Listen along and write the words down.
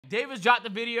Davis dropped the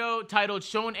video titled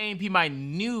 "Showing A&P My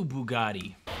New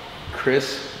Bugatti."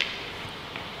 Chris,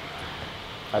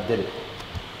 I did it.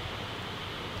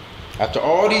 After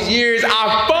all these years,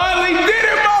 I finally did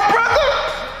it, my brother!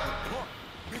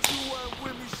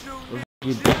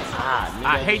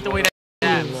 I hate the way that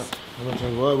happens.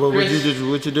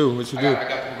 What you do? I got the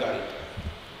Bugatti.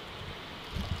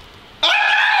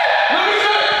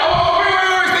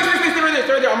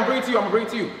 Stay right there. I'm gonna bring it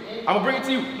to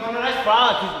you. No, that's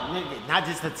fine. Not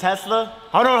just the Tesla.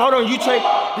 Hold on. Did you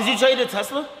trade the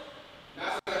Tesla?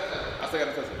 I still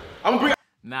got the Tesla. I'm gonna bring.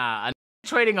 Nah,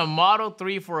 trading a Model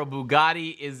 3 for a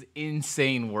Bugatti is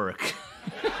insane work.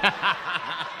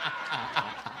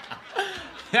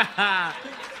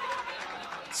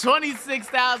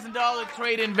 $26,000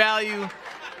 trade-in value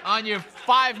on your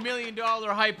 $5 million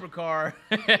hypercar.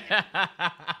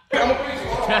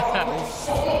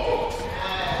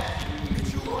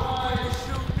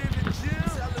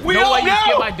 We all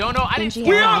know.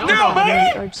 We all know,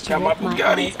 man. Got my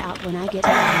Bugatti out when I get to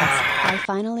I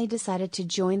finally decided to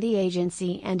join the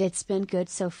agency, and it's been good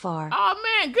so far. Oh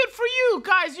man, good for you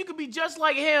guys. You could be just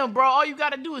like him, bro. All you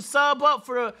gotta do is sub up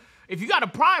for the. If you got a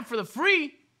Prime for the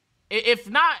free, if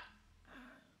not,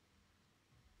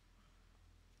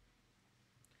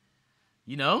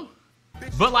 you know.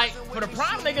 But like for the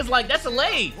Prime niggas, like that's a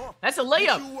layup.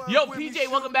 Yo, PJ,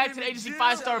 welcome back to the agency.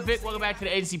 5-star Vic, welcome back to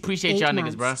the agency. Appreciate y'all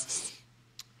niggas, bro.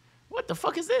 What the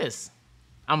fuck is this?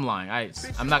 I'm lying.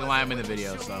 I'm not gonna lie. I'm in the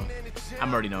video, so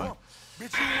I'm already knowing.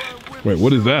 Wait,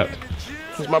 what is that?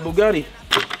 It's my Bugatti.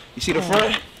 You see the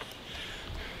front?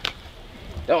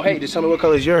 Don't hate. Just tell me what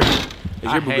color is yours.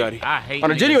 It's your Bugatti. I hate.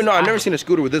 On a genuine note, I've never seen a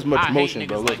scooter with this much motion,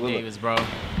 bro. Look, Davis, bro.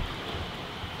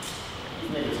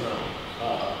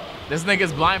 This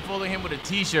nigga's blindfolding him with a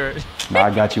t-shirt. Nah, I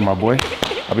got you, my boy.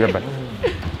 I'll be right back.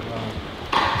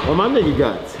 Well, my nigga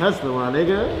got Tesla, my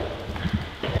nigga.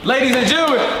 Ladies and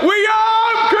gentlemen, we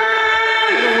are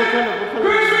Chris!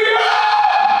 Chris, we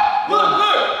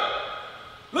are!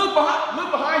 Look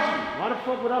behind you. Why the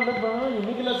fuck would I look behind you?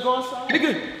 Nigga, let's go outside. Nigga.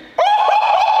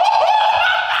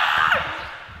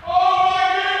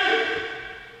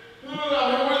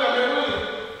 Oh my goodness!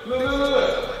 Look.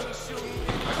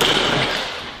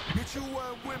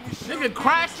 Nigga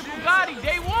crashed the Bugatti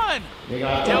day one.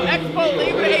 Yo, Expo,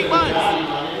 leave it 8 months.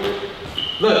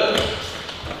 Look.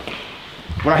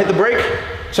 When I hit the brake,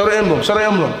 show the emblem.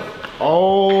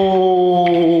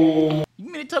 Oh.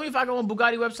 You mean to tell me if I go on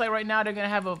Bugatti website right now, they're gonna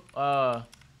have a,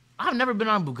 I've never been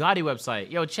on Bugatti website.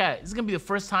 Yo, chat, this is gonna be the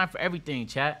first time for everything,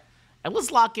 chat. And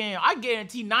let's lock in. I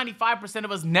guarantee 95%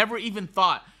 of us never even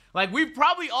thought. Like, we've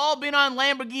probably all been on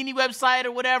Lamborghini website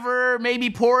or whatever, maybe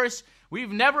Porsche.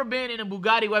 We've never been in a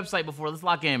Bugatti website before. Let's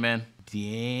lock in, man. Damn.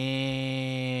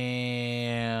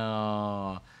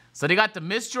 So they got the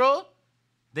Mistral,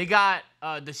 they got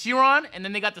the Chiron, and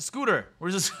then they got the scooter.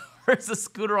 Where's the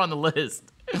scooter on the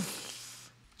list?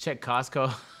 Check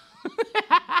Costco.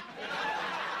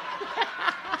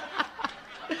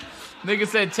 Nigga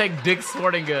said check Dick's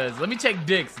Sporting Goods. Let me check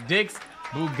Dick's. Dick's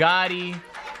Bugatti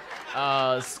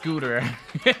scooter.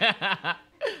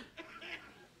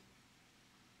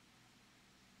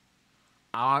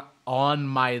 On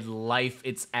my life,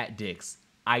 it's at Dick's.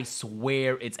 I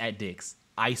swear it's at Dick's.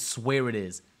 I swear it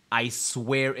is. I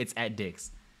swear it's at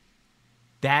Dick's.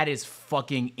 That is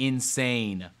fucking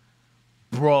insane.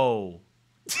 Bro.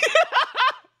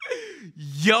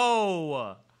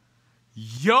 Yo.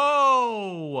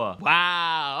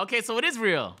 Wow. Okay, so it is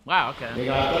real. Wow, okay.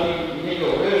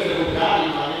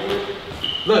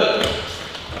 Look.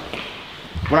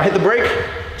 When I hit the brake,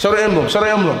 show the emblem.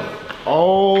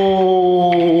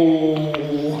 Oh.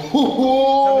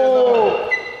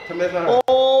 Tell me that's not her.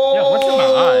 Yo, what's in my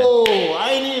eye? I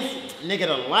ain't even, nigga,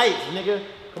 the lights, nigga.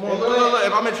 Come on, look.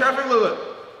 If I'm in traffic, look.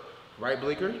 Right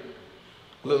blinker.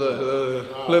 Look.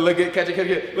 Catch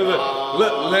it. Look,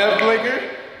 left blinker.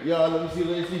 Yo, let me see.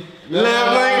 Left blinker.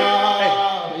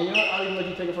 Hey, you know, I don't even let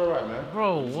you take it for a ride, man.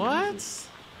 Bro, what?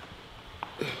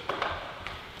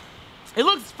 It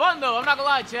looks fun though, I'm not gonna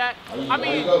lie, chat. I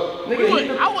mean,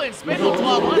 I wouldn't spend no $1,200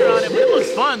 on it, but it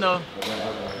looks fun though.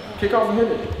 Kick off and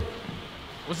hit it.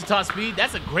 What's the top speed?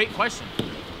 That's a great question.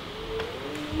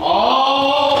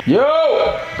 Oh!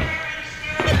 Yo!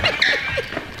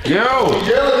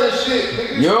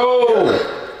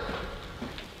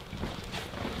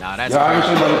 Nah, that's I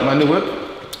haven't seen my new whip.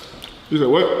 You said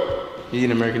what? You eat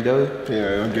an American deli?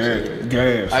 Yeah, I'm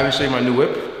gas. I haven't shown you my new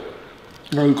whip.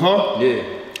 No, you car? Yeah.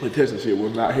 The Tesla shit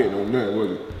was not hitting on nothing,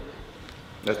 was it?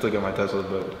 I still got my Teslas,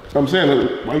 but I'm saying,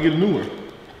 like, why you get a new one?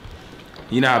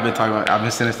 you know I've been talking about, I've been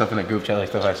sending stuff in the group chat, like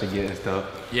stuff I should get and stuff.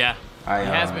 Yeah, he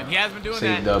has been doing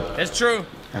that. Up. That's true.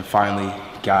 and finally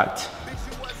got.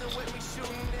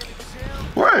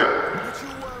 What?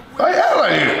 Why you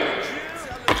like it?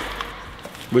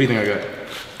 What do you think I got?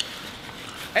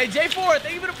 Hey, J4,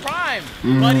 thank you for the prime,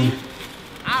 buddy.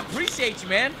 I appreciate you,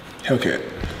 man. Hellcat.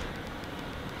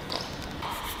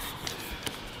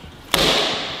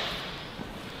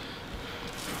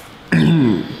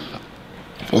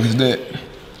 What is that?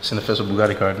 It's an official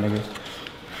Bugatti card, nigga.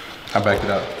 I backed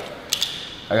it up.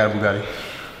 I got a Bugatti.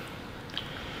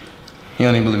 You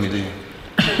don't even believe me, do you?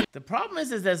 The problem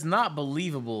is that's not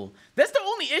believable. That's the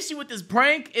only issue with this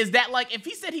prank is that, like, if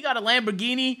he said he got a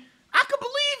Lamborghini, I could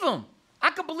believe him.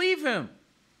 I could believe him.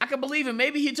 I could believe him.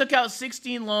 Maybe he took out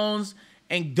 16 loans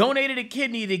and donated a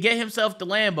kidney to get himself the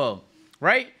Lambo,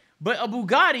 right? But a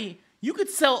Bugatti, you could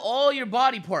sell all your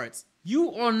body parts.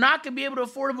 You are not gonna be able to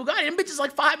afford a Bugatti. Them bitch is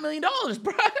like $5 million,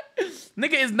 bro.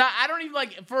 Nigga is not, I don't even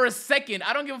like, for a second,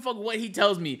 I don't give a fuck what he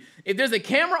tells me. If there's a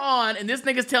camera on and this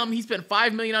nigga's telling me he spent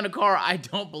 $5 million on a car, I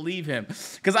don't believe him.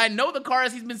 Because I know the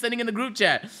cars he's been sending in the group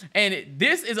chat. And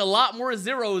this is a lot more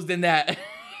zeros than that.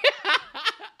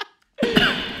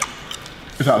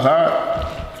 It's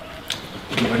outside.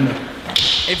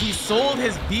 If he sold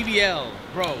his BBL,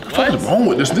 bro, What is wrong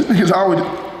with this? This nigga's always.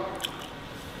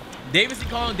 Davis, he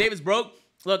calling Davis broke?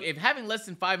 Look, if having less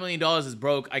than $5 million is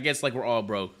broke, I guess like we're all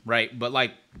broke, right? But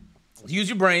like, use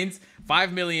your brains.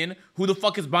 $5 million. Who the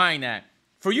fuck is buying that?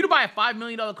 For you to buy a $5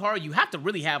 million car, you have to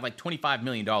really have like $25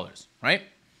 million, right?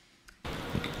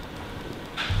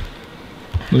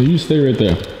 No, you stay right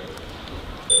there.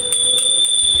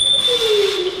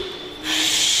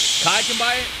 Kai can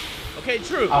buy it? Okay,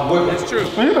 true. I'm with it. That's true.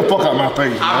 Man, get the fuck out my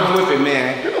face, man. I'm with it,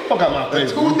 man. Get the fuck out my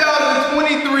face.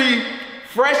 2023,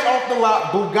 fresh off the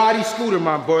lot, Bugatti scooter,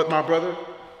 my brother.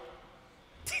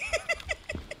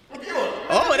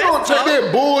 Oh, You don't that's take tough.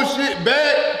 that bullshit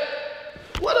back.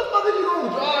 What the fuck are you gonna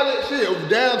drive that shit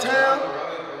downtown?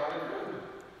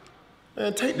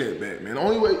 Man, take that back, man.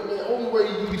 Only way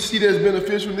you can see that's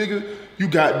beneficial, nigga, you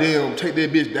goddamn take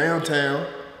that bitch downtown.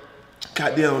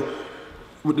 Goddamn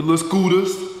with the little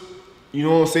scooters. You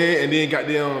know what I'm saying? And then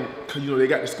goddamn, cause you know they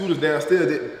got the scooters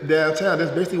downstairs, downtown.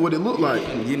 That's basically what it looked like.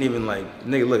 You didn't even like,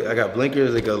 nigga, look, I got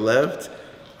blinkers, they go left,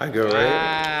 I go right.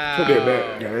 Wow. Take that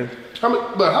back, man.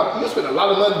 You spent a lot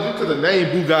of money just to the name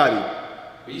Bugatti.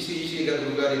 But you see, you got the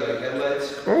Bugatti like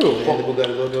headlights, I don't give a and fuck. the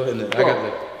Bugatti logo, and then I Bro, got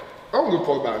like, I don't give a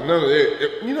fuck about none of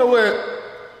that. You know what?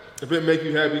 If it make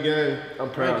you happy, gang,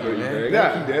 I'm proud of you, man.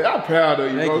 God, I'm proud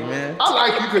of you, Thank bro. you, man. I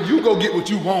like you because you go get what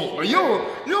you want. But you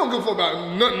don't give a fuck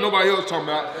about nothing nobody else talking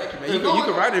about. thank you, man. You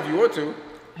can ride it if you want to.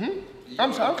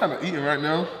 I'm kind of eating right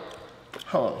now.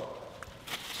 Hold on.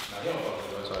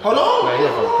 Hold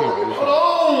on.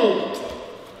 Hold on.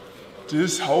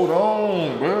 Just hold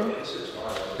on, bro.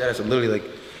 That's literally like,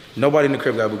 nobody in the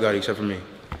crib got Bugatti except for me.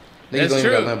 Niggas That's don't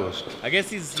true. even got Lambos. I guess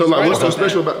he's So he's like, right what's so about that.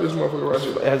 special about this motherfucker right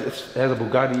here? It has a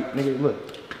Bugatti, nigga, look.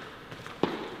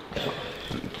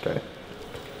 Okay.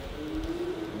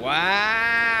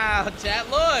 Wow, chat,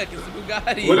 look, it's a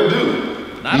Bugatti. What it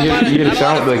do? Not You a lot of, hear the not a lot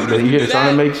sound, of like, scooters you hear can the do sound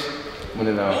it that. makes? When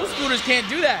it, Most scooters can't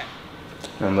do that.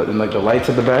 and like the lights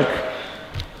at the back,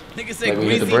 Nigga said Like when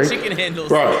you hit the greasy brake? chicken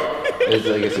handles. Right. it's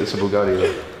like, it's a Bugatti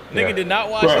though. Nigga did not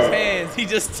wash Right. his hands. He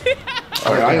just.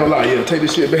 All right, I ain't gonna lie. Yeah, take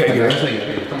this shit back, man.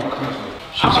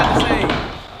 I'm about to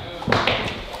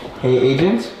say. Hey,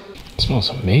 agents? It smells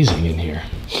amazing in here.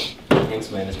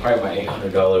 Thanks, man. It's probably my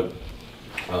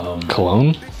 $800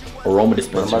 Cologne? aroma I'm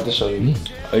dispenser. about to show you.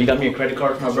 Oh, you got me a credit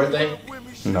card for my birthday?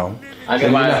 No. I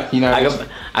can buy.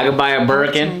 I can buy a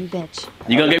Birkin. Bitch.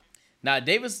 You gonna get? Nah,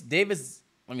 Davis.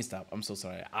 Let me stop. I'm so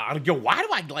sorry. Yo, why do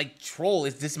I like troll?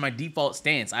 Is this my default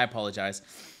stance? I apologize.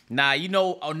 Nah, you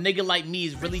know, a nigga like me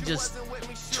is really just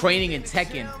training and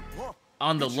teching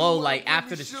on the low, like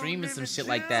after the stream and some shit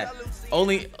like that.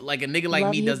 Only like a nigga like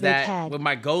Love me you, does big that head. with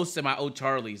my ghosts and my old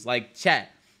Charlies. Like,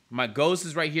 chat. My ghost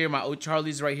is right here. My old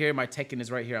Charlie's right here. My Tekken is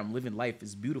right here. I'm living life.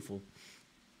 It's beautiful.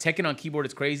 Tekken on keyboard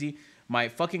is crazy. My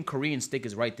fucking Korean stick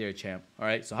is right there, champ. All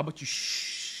right. So how about you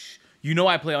shh? You know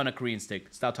I play on a Korean stick.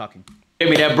 Stop talking. Give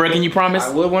me that Birkin, you promise? I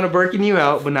would want to Birkin you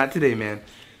out, but not today, man.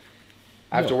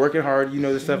 After working hard, you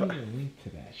know this stuff. Link to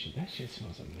that shit. That shit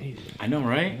smells amazing. I know,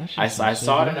 right? That shit I smells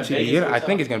saw it in so a See, Vegas. yeah, I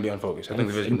think it's gonna be unfocused. I think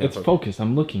the vision It's focused.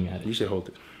 I'm looking at You it. should hold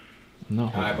it. No.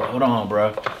 All right, bro. Hold on,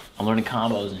 bro. I'm learning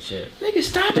combos and shit. Nigga,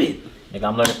 stop it. Nigga,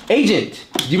 I'm learning. Agent,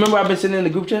 do you remember I've been sending in the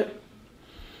group chat?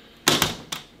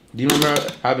 Do you remember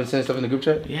I've been sending stuff in the group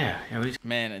chat? Yeah.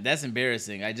 Man, that's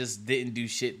embarrassing. I just didn't do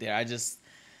shit there.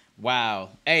 Wow.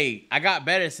 Hey, I got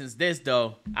better since this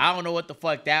though. I don't know what the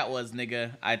fuck that was,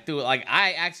 nigga. I threw it like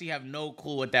I actually have no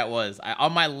clue what that was.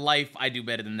 On my life, I do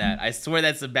better than that. I swear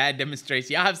that's a bad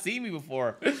demonstration. Y'all have seen me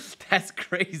before. That's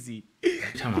crazy.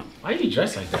 Why are you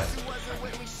dressed like that?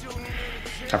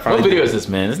 What video is this,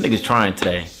 man? This nigga's trying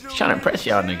today. He's trying to impress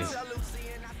y'all niggas.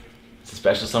 Is it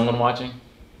special someone watching?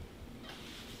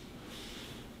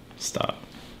 Stop.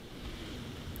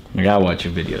 I gotta watch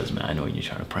your videos, man. I know you're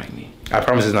trying to prank me. I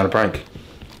promise it's not a prank.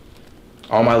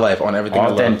 All my life, on everything I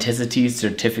love. Authenticity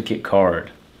certificate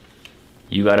card.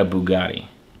 You got a Bugatti.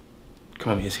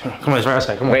 Come on, come on, it's right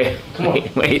outside. Come on.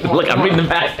 Wait. Look, I'm reading the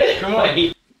back. Come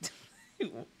on.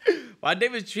 Why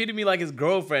David's treating me like his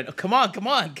girlfriend? Oh, come on.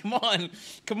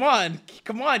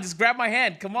 Just grab my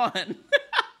hand. Come on.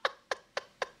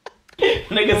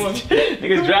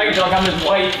 Niggas dragging like I'm his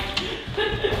wife.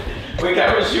 Wait, can I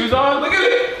have his shoes on? Look at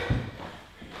it.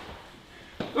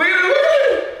 Look at it.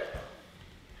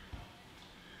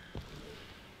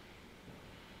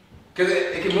 Cause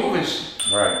it can move and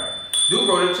shit. Right. Dude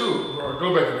wrote it too. Bro,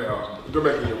 go back in the house. Go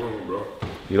back in your room, bro.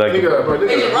 You like it? Nigga, bro,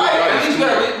 Hey, you're right. At least you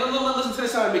nigga, gotta listen to the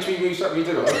sound. Make sure you start me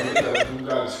to the.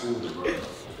 Bugatti scooter, bro.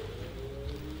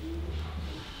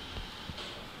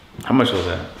 How much was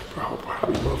that? Bro,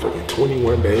 probably motherfucking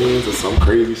 21 days or some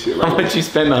crazy shit like How much you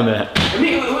spend on that? I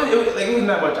mean, it was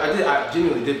not much. I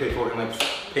genuinely did pay for it in like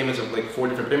payments of like 4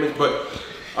 different payments, but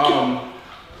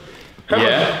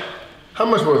Yeah. How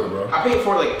much was it, bro? I paid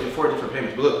for like 4 different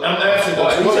payments. But look, I'm asking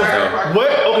what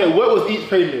was each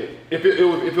payment? If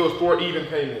it was 4 even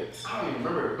payments. I don't even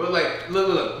remember. But like,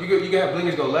 look, you can have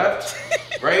blinkers go left,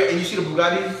 right, and you see the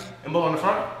Bugatti emblem on the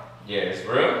front. Yeah, it's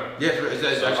real? Yeah, it's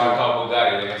If I actually. call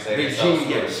Bugatti, they're gonna say They they sell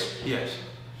yes.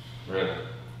 Really?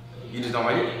 You just don't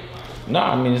like it? No,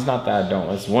 I mean, it's not that I don't.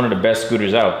 It's one of the best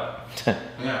scooters out. Yeah.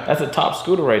 That's a top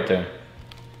scooter right there.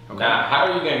 Okay. Now, how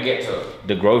are you gonna get to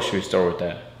the grocery store with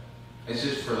that? It's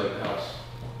just for like the house.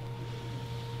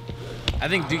 I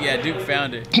think Duke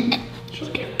found it.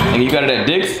 And you got it at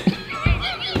Dick's?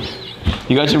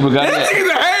 You got your Bugatti This at... nigga's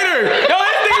a hater! Yo,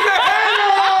 this nigga's a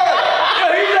hater! Yo,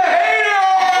 he's a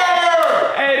hater!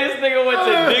 Hey, this nigga went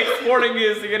to Dick's Sporting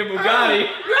Goods to get a Bugatti.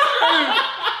 Hey,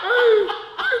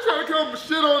 you trying to come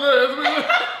shit on us, man.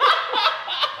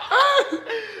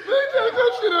 They trying to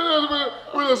come shit on us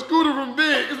with a scooter from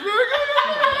Diggs, man.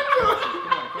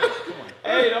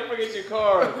 Hey, don't forget your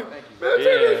card. Man, take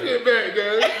that shit back,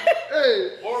 guys.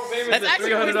 Hey. Four payments That's at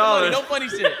actually wasting money. No funny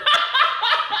shit.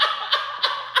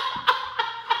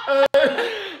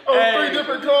 Oh, 3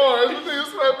 different cars. This nigga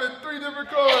slapping 3 different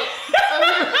cars.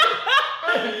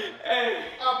 Hey.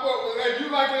 Hey, you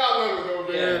like it, I love it though,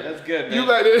 man. Yeah, that's good, man. You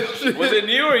like that shit. Was it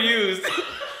new or used?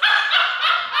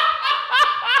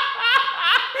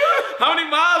 How many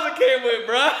miles it came with,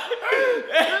 bruh?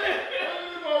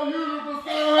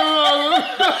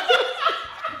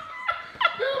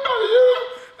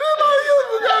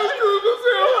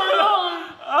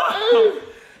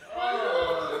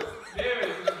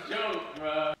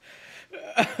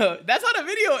 That's how the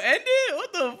video ended?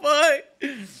 What the fuck?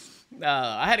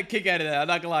 Nah, I had a kick out of that. I'm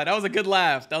not gonna lie. That was a good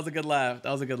laugh. I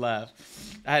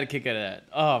had a kick out of that.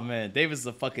 Oh man, Davis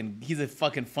is he's a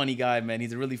fucking funny guy, man.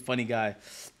 He's a really funny guy.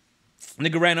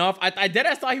 Nigga ran off. I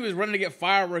deadass thought he was running to get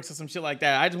fireworks or some shit like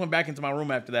that. I just went back into my room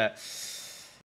after that.